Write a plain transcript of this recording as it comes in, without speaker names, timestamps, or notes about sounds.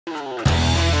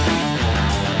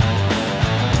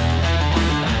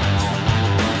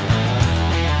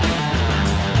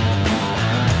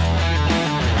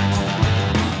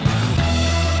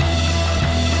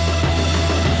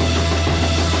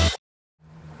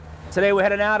Today we're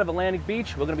heading out of Atlantic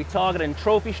Beach. We're going to be targeting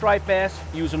trophy striped bass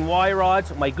using wire rods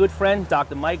with my good friend,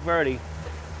 Dr. Mike Verde.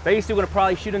 Basically, we're going to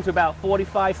probably shoot into about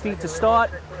 45 feet to start,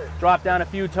 drop down a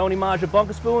few Tony Maja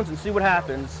bunker spoons and see what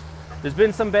happens. There's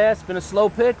been some bass, it's been a slow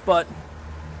pick, but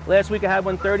last week I had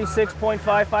one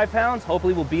 36.55 pounds.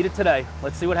 Hopefully we'll beat it today.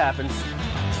 Let's see what happens.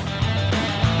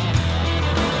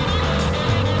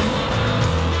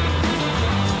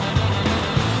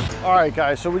 All right,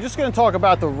 guys, so we're just going to talk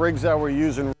about the rigs that we're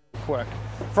using real quick.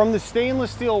 From the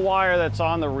stainless steel wire that's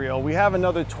on the reel, we have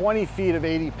another 20 feet of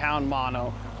 80-pound mono,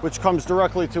 which comes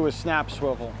directly to a snap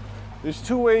swivel. There's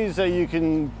two ways that you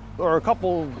can, or a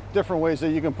couple different ways that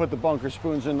you can put the bunker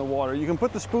spoons in the water. You can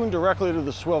put the spoon directly to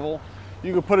the swivel.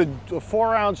 You can put a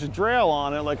 4-ounce drail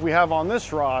on it like we have on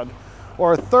this rod,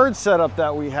 or a third setup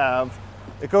that we have.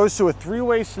 It goes to a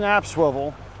 3-way snap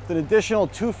swivel, an additional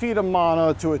 2 feet of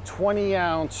mono to a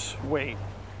 20-ounce weight.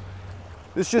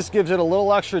 This just gives it a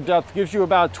little extra depth, gives you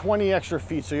about 20 extra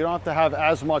feet, so you don't have to have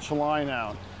as much line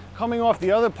out. Coming off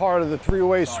the other part of the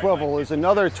 3-way swivel is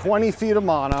another 20 feet of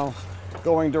mono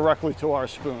going directly to our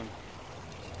spoon.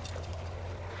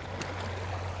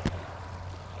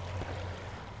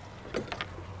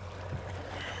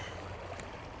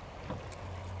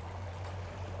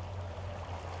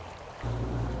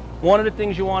 One of the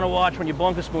things you want to watch when you're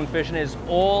bunker spoon fishing is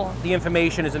all the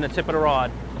information is in the tip of the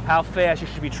rod. How fast you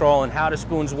should be trolling, how the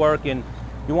spoon's working.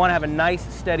 You want to have a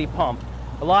nice steady pump.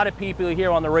 A lot of people you hear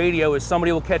on the radio is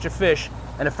somebody will catch a fish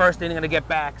and the first thing they're going to get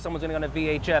back, someone's going to go to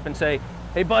VHF and say,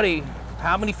 hey buddy,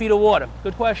 how many feet of water?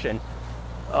 Good question.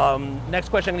 Next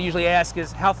question I'm going to usually ask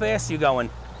is, how fast are you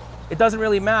going? It doesn't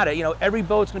really matter. You know, every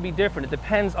boat's going to be different. It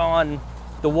depends on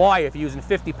the wire, if you're using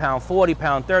 50 pound, 40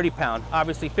 pound, 30 pound.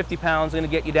 Obviously 50 pounds is going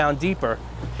to get you down deeper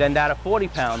than that of 40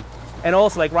 pound. And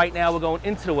also, like right now we're going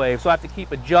into the wave, so I have to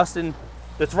keep adjusting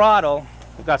the throttle.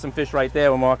 We've got some fish right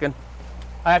there we're marking.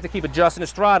 I have to keep adjusting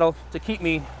this throttle to keep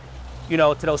me, you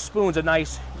know, to those spoons, a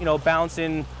nice, you know,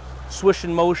 bouncing,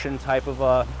 swishing motion type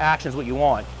of action is what you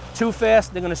want. Too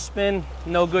fast, they're going to spin.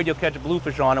 No good, you'll catch a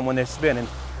bluefish on them when they're spinning.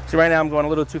 See, right now I'm going a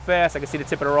little too fast. I can see the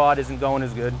tip of the rod isn't going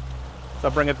as good. So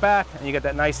I bring it back and you get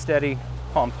that nice steady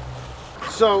pump.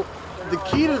 So the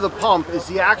key to the pump is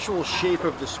the actual shape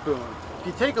of the spoon. If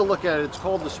you take a look at it, it's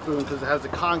called the spoon because it has a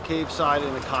concave side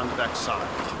and a convex side.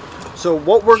 So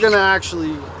what we're going to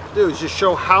actually do is just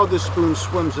show how the spoon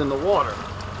swims in the water.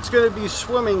 It's going to be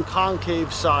swimming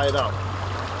concave side up.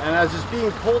 And as it's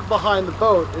being pulled behind the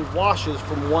boat, it washes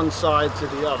from one side to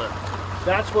the other.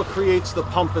 That's what creates the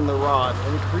pump in the rod,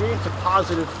 and it creates a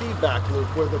positive feedback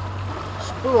loop where the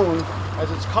spoon,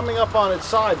 as it's coming up on its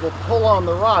side, will pull on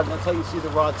the rod, and that's how you see the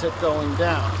rod tip going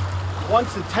down.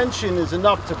 Once the tension is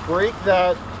enough to break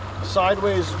that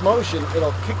sideways motion,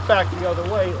 it'll kick back the other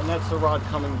way, and that's the rod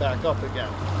coming back up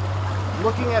again.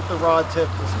 Looking at the rod tip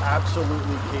is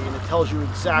absolutely key, and it tells you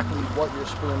exactly what your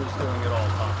spoon is doing at all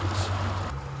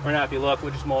times. Right now, if you look,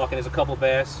 we're just marking there's a couple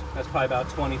bass. That's probably about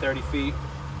 20, 30 feet.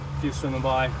 A few swimming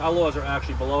by. Our lures are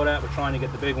actually below that. We're trying to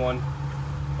get the big one.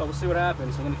 But we'll see what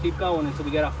happens. I'm going to keep going until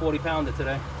we get our 40-pounder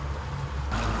today.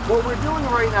 What we're doing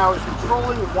right now is we're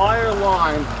trolling wire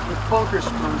line with bunker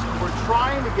spoons, and we're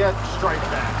trying to get striped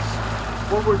bass.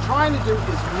 What we're trying to do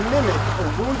is mimic a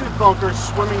wounded bunker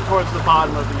swimming towards the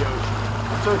bottom of the ocean.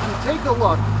 So if you take a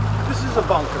look, this is a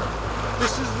bunker.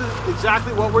 This is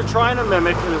exactly what we're trying to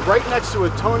mimic, and right next to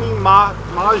a Tony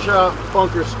Maja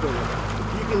bunker spoon.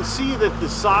 You can see that the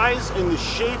size and the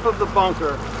shape of the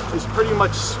bunker is pretty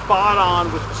much spot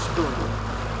on with the spoon.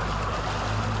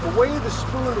 The way the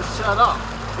spoon is set up,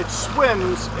 it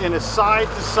swims in a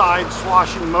side-to-side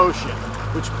swashing motion,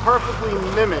 which perfectly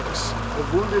mimics a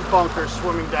wounded bunker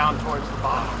swimming down towards the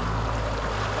bottom.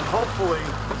 And hopefully,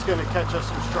 it's going to catch us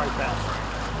some striped bass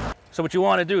right now. So what you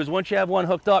want to do is once you have one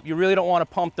hooked up, you really don't want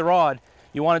to pump the rod.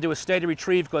 You want to do a steady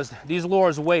retrieve because these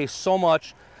lures weigh so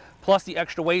much, plus the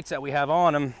extra weights that we have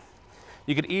on them,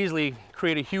 you could easily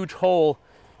create a huge hole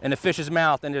in the fish's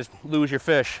mouth and just lose your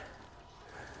fish.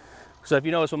 So if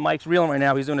you notice when Mike's reeling right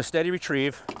now, he's doing a steady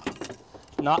retrieve,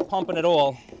 not pumping at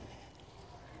all,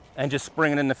 and just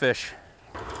bringing in the fish.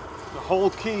 The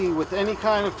whole key with any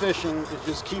kind of fishing is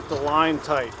just keep the line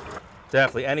tight.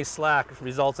 Definitely, any slack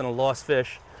results in a lost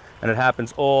fish, and it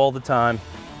happens all the time.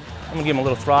 I'm gonna give him a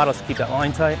little throttle to keep that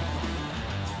line tight.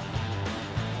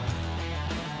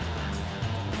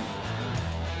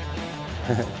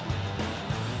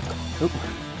 Oop.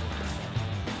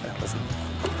 Listen.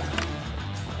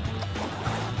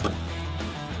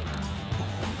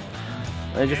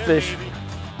 There's your fish.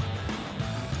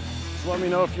 Just let me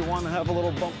know if you want to have a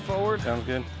little bump forward. Sounds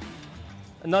good.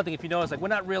 Another thing, if you notice, like we're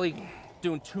not really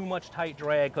doing too much tight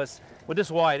drag, because with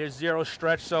this wire, there's zero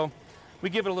stretch, so we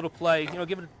give it a little play. You know,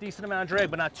 give it a decent amount of drag,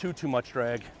 but not too much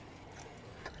drag.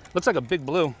 Looks like a big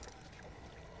blue.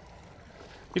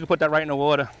 You can put that right in the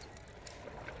water.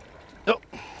 Oh,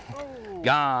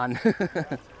 gone.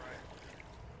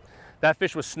 That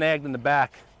fish was snagged in the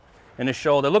back, in the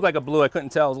shoulder. It looked like a blue, I couldn't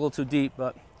tell, it was a little too deep,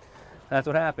 but that's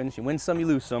what happens. You win some, you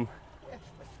lose some.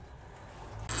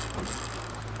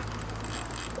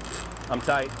 I'm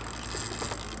tight.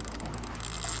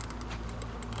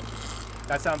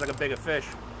 That sounds like a bigger fish.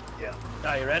 Yeah.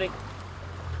 Are you ready?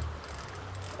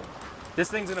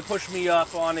 This thing's gonna push me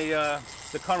up on the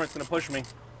current's gonna push me.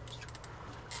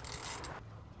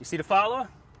 You see the follower?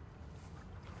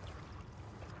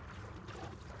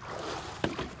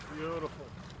 Beautiful.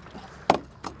 I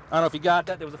don't know if you got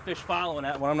that. There was a fish following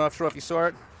that one. I'm not sure if you saw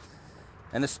it.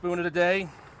 And the spoon of the day,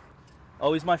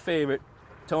 always my favorite.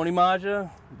 Tony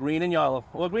Maja, green and yellow.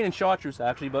 Well, green and chartreuse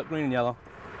actually, but green and yellow.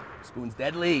 Spoon's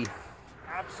deadly.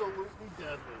 Absolutely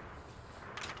deadly.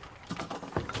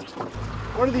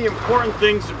 One of the important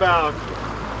things about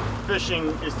fishing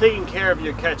is taking care of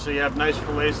your catch so you have nice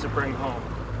fillets to bring home.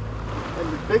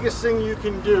 And the biggest thing you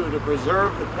can do to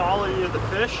preserve the quality of the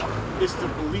fish is to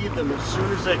bleed them as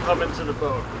soon as they come into the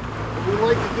boat. What we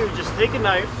like to do, just take a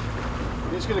knife,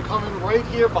 and it's going to come in right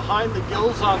here behind the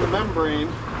gills on the membrane.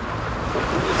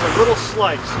 It's a little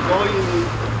slice, is all you need.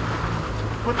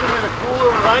 Put them in a cooler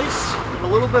of ice with a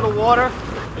little bit of water,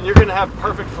 and you're going to have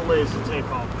perfect fillets to take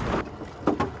home.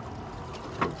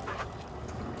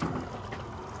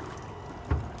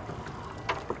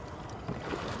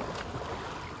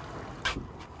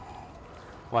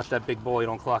 Watch that big boy, you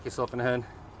don't clock yourself in the head.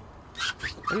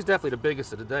 He's definitely the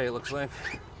biggest of the day, it looks like.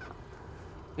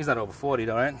 He's not over 40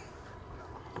 though, right?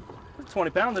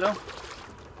 20 pounder though.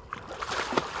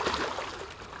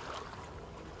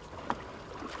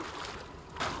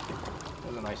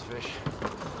 There's a nice fish.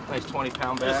 Nice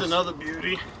 20-pound bass. There's another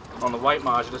beauty. On the white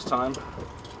Maja this time.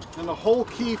 And the whole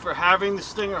key for having the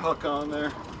stinger hook on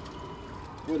there,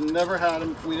 would have never had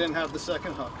him if we didn't have the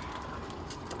second hook.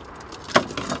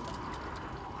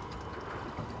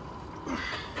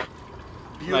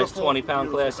 Beautiful, nice 20-pound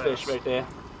class fish right there.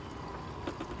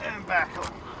 And back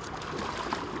home.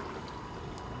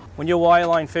 When you're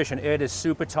wireline fishing, it is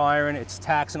super tiring. It's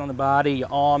taxing on the body, your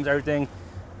arms, everything.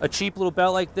 A cheap little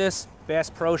belt like this, Bass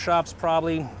Pro Shops,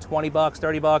 probably 20 bucks,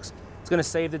 30 bucks. It's gonna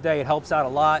save the day. It helps out a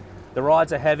lot. The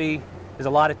rods are heavy. There's a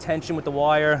lot of tension with the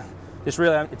wire. It's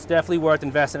definitely worth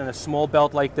investing in a small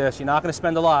belt like this. You're not gonna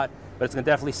spend a lot, but it's gonna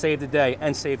definitely save the day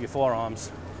and save your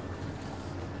forearms.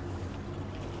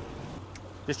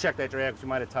 Just check that drag, because you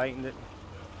might have tightened it.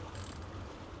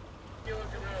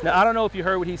 Now, I don't know if you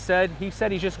heard what he said. He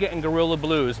said he's just getting Gorilla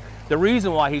Blues. The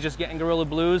reason why he's just getting Gorilla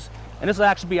Blues, and this will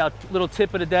actually be our little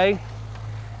tip of the day,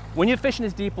 when you're fishing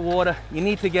this deeper water, you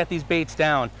need to get these baits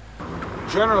down.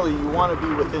 Generally, you want to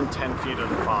be within 10 feet of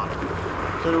the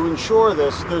bottom. So to ensure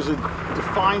this, there's a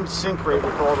defined sink rate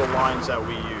with all the lines that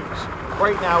we use.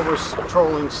 Right now, we're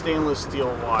trolling stainless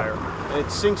steel wire, and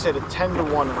it sinks at a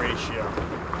 10-to-1 ratio.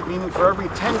 Meaning for every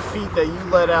 10 feet that you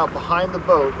let out behind the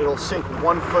boat, it'll sink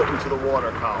 1 foot into the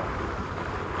water column.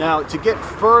 Now, to get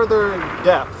further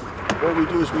depth, what we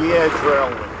do is we add drail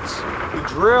weights. The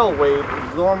drail weight,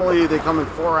 normally they come in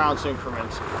 4-ounce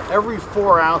increments. Every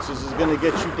 4 ounces is going to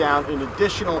get you down an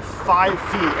additional 5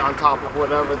 feet on top of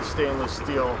whatever the stainless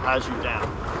steel has you down.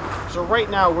 So right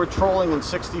now we're trolling in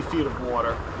 60 feet of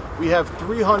water. We have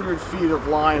 300 feet of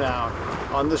line out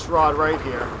on this rod right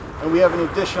here. And we have an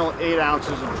additional 8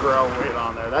 ounces of drail weight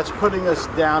on there. That's putting us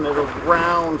down at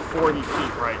around 40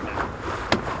 feet right now.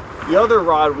 The other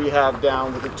rod we have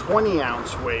down with a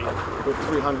 20-ounce weight with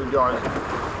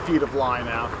 300 feet of line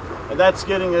out. And that's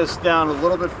getting us down a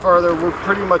little bit further. We're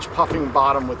pretty much puffing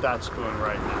bottom with that spoon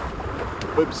right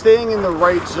now. But staying in the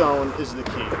right zone is the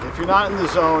key. If you're not in the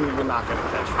zone, you're not going to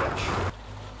catch fish.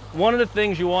 One of the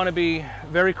things you want to be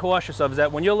very cautious of is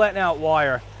that when you're letting out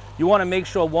wire, you want to make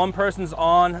sure one person's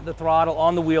on the throttle,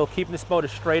 on the wheel, keeping this boat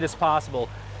as straight as possible.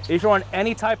 If you're on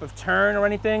any type of turn or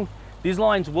anything, these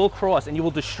lines will cross and you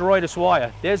will destroy this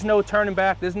wire. There's no turning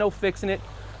back, there's no fixing it.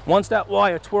 Once that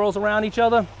wire twirls around each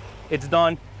other, it's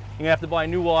done. You're gonna have to buy a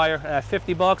new wire at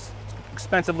 50 bucks.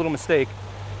 Expensive little mistake.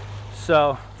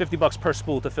 So 50 bucks per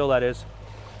spool to fill that is.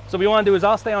 So what we want to do is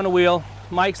I'll stay on the wheel.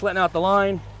 Mike's letting out the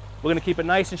line. We're gonna keep it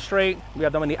nice and straight. We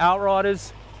have them in the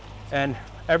outrodders and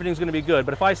everything's gonna be good.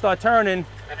 But if I start turning,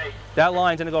 that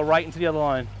line's gonna go right into the other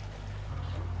line.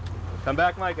 Come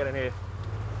back, Mike, get in here.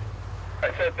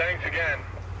 I said thanks again.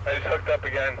 I just hooked up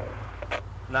again.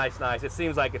 Nice, nice. It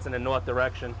seems like it's in the north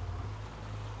direction.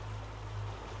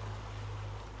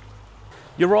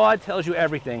 Your rod tells you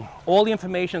everything. All the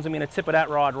information is going to be in the tip of that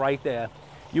rod right there.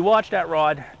 You watch that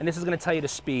rod, and this is going to tell you the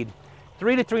speed.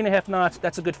 3 to 3.5 knots,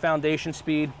 that's a good foundation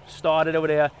speed. Start it over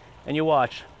there, and you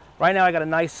watch. Right now I got a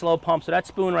nice slow pump, so that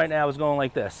spoon right now is going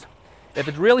like this. If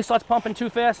it really starts pumping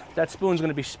too fast, that spoon's going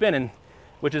to be spinning,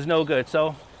 which is no good.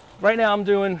 So right now I'm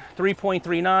doing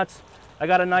 3.3 knots. I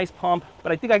got a nice pump,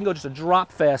 but I think I can go just a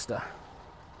drop faster.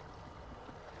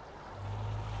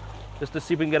 Just to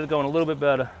see if we can get it going a little bit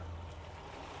better.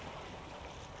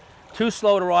 Too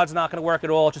slow, the rod's not going to work at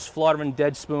all. It's just fluttering,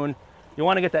 dead spoon. You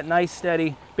want to get that nice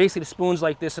steady, basically the spoons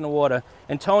like this in the water.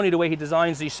 And Tony, the way he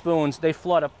designs these spoons, they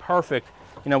flutter perfect,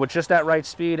 you know, with just that right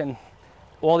speed, and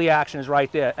all the action is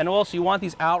right there. And also you want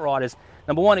these out rodders.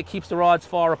 Number one, it keeps the rods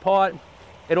far apart.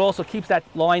 It also keeps that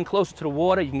line closer to the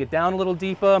water. You can get down a little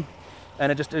deeper,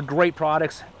 and it's just great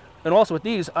products. And also with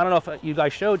these, I don't know if you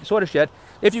guys saw this yet,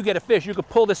 if you get a fish, you could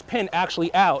pull this pin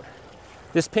actually out.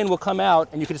 This pin will come out,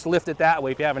 and you can just lift it that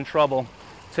way if you're having trouble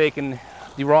taking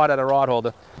the rod out of the rod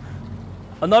holder.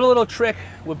 Another little trick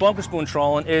with bunker spoon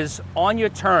trolling is on your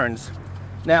turns.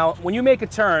 Now, when you make a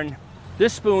turn,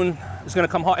 this spoon is going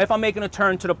to come hard. If I'm making a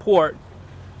turn to the port,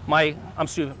 making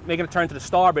a turn to the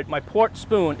starboard, my port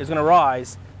spoon is going to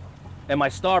rise, and my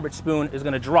starboard spoon is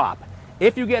going to drop.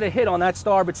 If you get a hit on that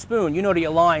starboard spoon, you know that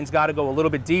your line's got to go a little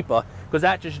bit deeper, because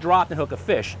that just dropped and hook a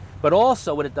fish. But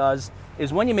also what it does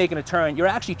is when you're making a turn, you're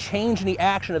actually changing the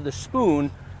action of the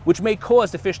spoon, which may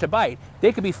cause the fish to bite.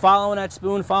 They could be following that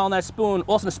spoon.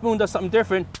 Also the spoon does something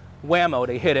different, whammo,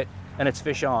 they hit it, and it's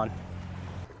fish on.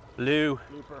 Blue.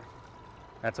 Looper.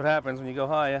 That's what happens when you go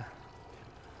higher.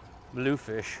 Blue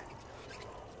fish.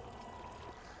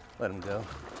 Let them go.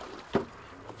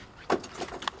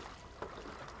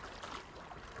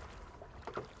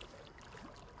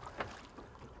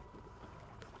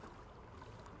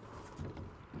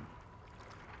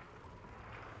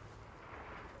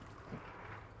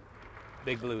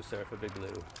 Big blue, surfer, big blue.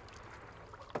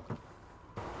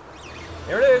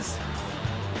 There it is.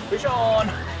 Fish on.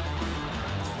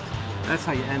 That's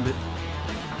how you end it.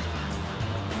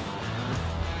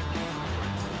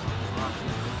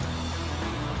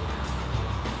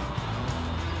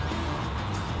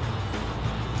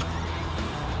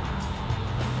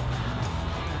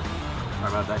 Sorry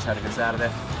about that, I tried to get us out of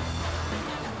there.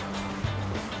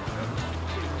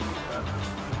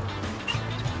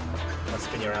 Let's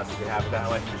spin you around so you can have it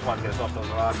that way. Just want to get us off those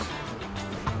rocks.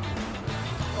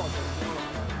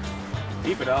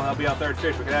 Keep it, I'll be our third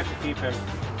fish. We can actually keep him.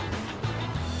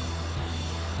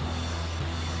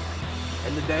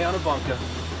 End the day on a bunker.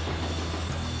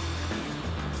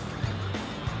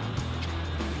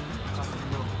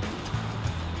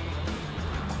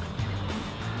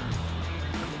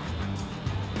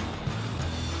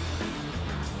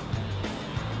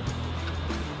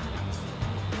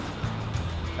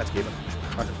 Let's keep it.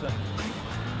 100%.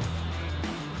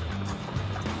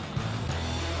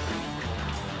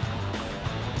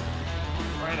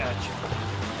 Right at you.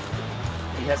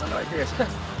 He has no idea.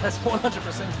 That's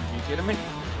 100%. Are you kidding me?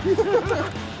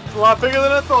 It's a lot bigger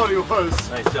than I thought he was.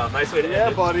 Nice job. Nice way to end it.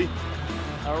 Yeah, buddy.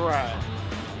 All right.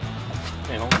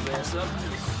 Okay, hold his ass up.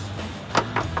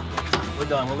 We're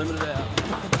done. We'll limit it out.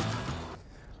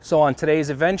 So on today's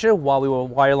adventure, while we were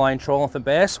wireline trolling for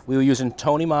bass, we were using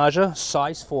Tony Maja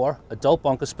size 4 adult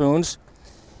bunker spoons,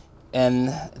 and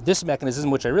this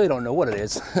mechanism, which I really don't know what it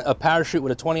is, a parachute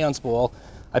with a 20-ounce ball.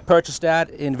 I purchased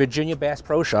that in Virginia Bass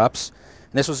Pro Shops,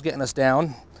 and this was getting us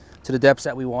down to the depths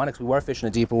that we wanted, because we were fishing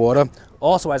in deeper water.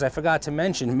 Also, as I forgot to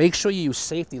mention, make sure you use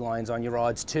safety lines on your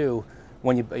rods too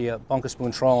when you're bunker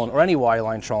spoon trolling, or any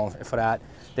wireline trolling for that.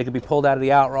 They could be pulled out of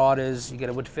the out rodders, you get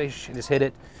a wood fish and just hit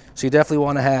it. So you definitely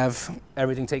want to have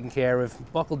everything taken care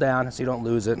of, buckle down so you don't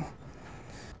lose it.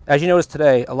 As you notice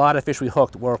today, a lot of fish we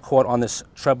hooked were caught on this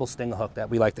treble stinger hook that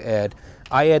we like to add.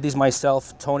 I add these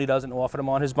myself. Tony doesn't offer them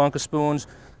on his bunker spoons,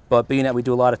 but being that we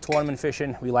do a lot of tournament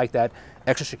fishing, we like that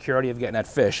extra security of getting that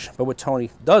fish. But what Tony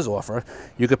does offer,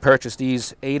 you could purchase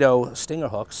these 8.0 stinger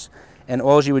hooks, and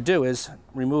all you would do is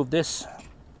remove this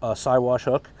side wash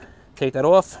hook, take that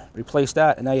off, replace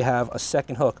that, and now you have a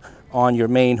second hook on your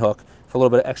main hook for a little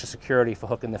bit of extra security for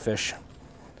hooking the fish.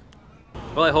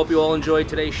 Well, I hope you all enjoyed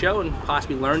today's show and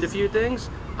possibly learned a few things.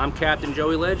 I'm Captain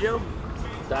Joey Leggio.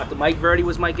 Dr. Mike Verde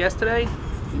was my guest today.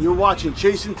 And you're watching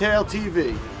Chasin Tail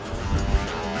TV.